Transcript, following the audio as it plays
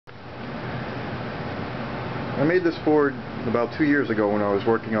I made this board about 2 years ago when I was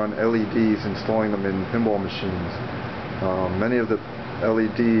working on LEDs, installing them in pinball machines. Many of the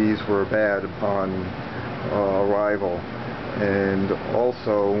LEDs were bad upon arrival, and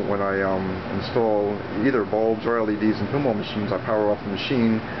also when I install either bulbs or LEDs in pinball machines, I power off the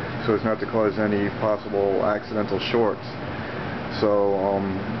machine so as not to cause any possible accidental shorts. So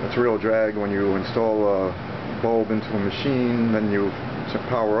it's a real drag when you install a bulb into a machine, then you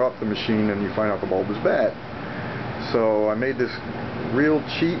power up the machine and you find out the bulb is bad. So I made this real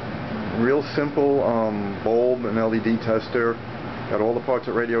cheap, real simple bulb and LED tester. Got all the parts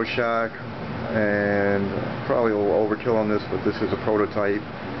at Radio Shack, and probably a little overkill on this, but this is a prototype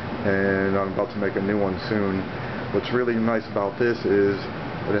and I'm about to make a new one soon. What's really nice about this is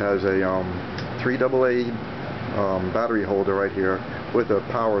it has a 3 AA battery holder right here with a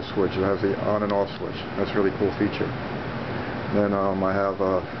power switch. It has the on and off switch. That's a really cool feature. Then I have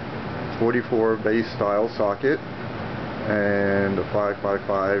a 44 base style socket and a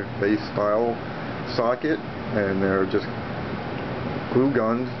 555 base style socket, and they're just glue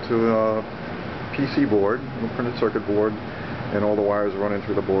gunned to a PC board, a printed circuit board, and all the wires running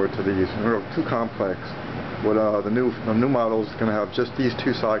through the board to these. They're too complex. But the new model is going to have just these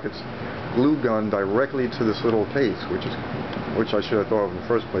two sockets glue gunned directly to this little case, which I should have thought of in the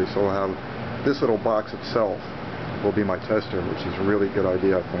first place. So I'll have this little box itself will be my tester, which is a really good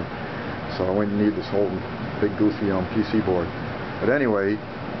idea, I think. So I wouldn't need this whole big goofy PC board. But anyway,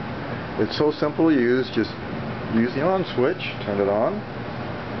 it's so simple to use. Just use the on switch, turn it on,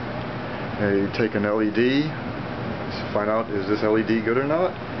 and you take an LED, find out is this LED good or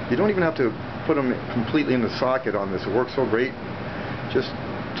not. You don't even have to put them completely in the socket on this. It works so great. Just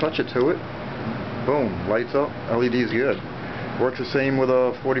touch it to it, boom, lights up, LED's good. Works the same with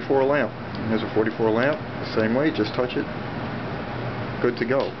a 44 lamp. Here's a 44 lamp, the same way, just touch it, good to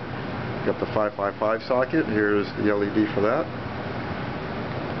go. Got the 555 socket, here's the LED for that.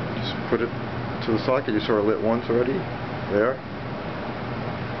 Just put it to the socket, you saw it lit once already, there.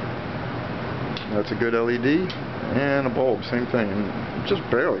 That's a good LED, and a bulb, same thing, and just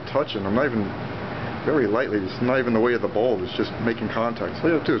barely touching, I'm not even, very lightly, it's not even the weight of the bulb, it's just making contact. So all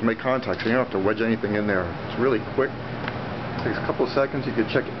you have to do is make contact, so you don't have to wedge anything in there. It's really quick. It takes a couple of seconds. You could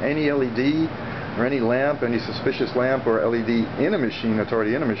check any LED or any lamp, any suspicious lamp or LED in a machine that's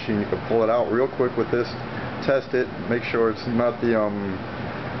already in a machine. You can pull it out real quick with this, test it, make sure it's not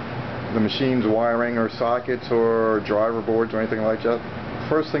the machine's wiring or sockets or driver boards or anything like that.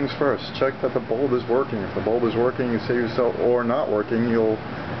 First things first, check that the bulb is working. If the bulb is working, you save yourself, or not working, you'll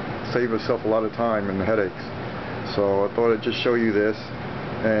save yourself a lot of time and headaches. So I thought I'd just show you this,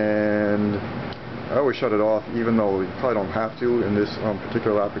 and I always shut it off, even though you probably don't have to in this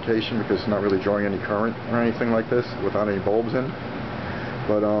particular application because it's not really drawing any current or anything like this without any bulbs in.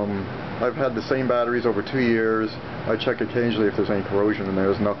 But I've had the same batteries over 2 years. I check occasionally if there's any corrosion, and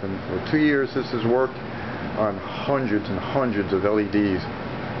there's nothing. For 2 years this has worked on hundreds and hundreds of LEDs.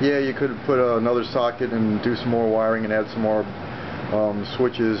 Yeah, you could put another socket and do some more wiring and add some more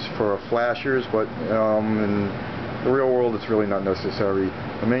switches for flashers, but in the real world it's really not necessary.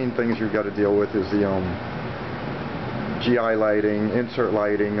 The main things you've got to deal with is the GI lighting, insert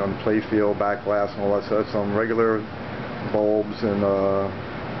lighting on playfield, back glass, and all that stuff. Some regular bulbs and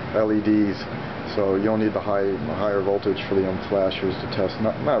LEDs. So you don't need the higher voltage for the flashers to test.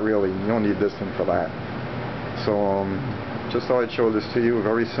 Not really. You don't need this thing for that. So just thought I'd show this to you. A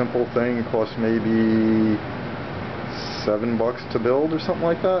very simple thing. It costs maybe $7 to build or something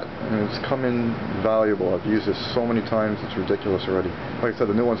like that, and it's come in valuable. I've used this so many times, it's ridiculous already. Like I said,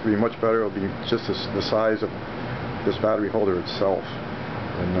 the new one's going to be much better. It'll be just the size of this battery holder itself,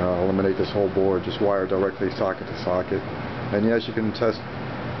 and eliminate this whole board, just wire directly socket to socket. And yes, you can test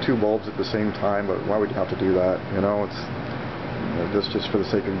 2 bulbs at the same time, but why would you have to do that? You know, it's just for the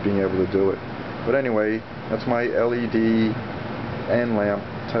sake of being able to do it. But anyway, that's my LED and lamp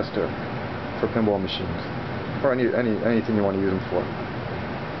tester for pinball machines, or anything you want to use them for.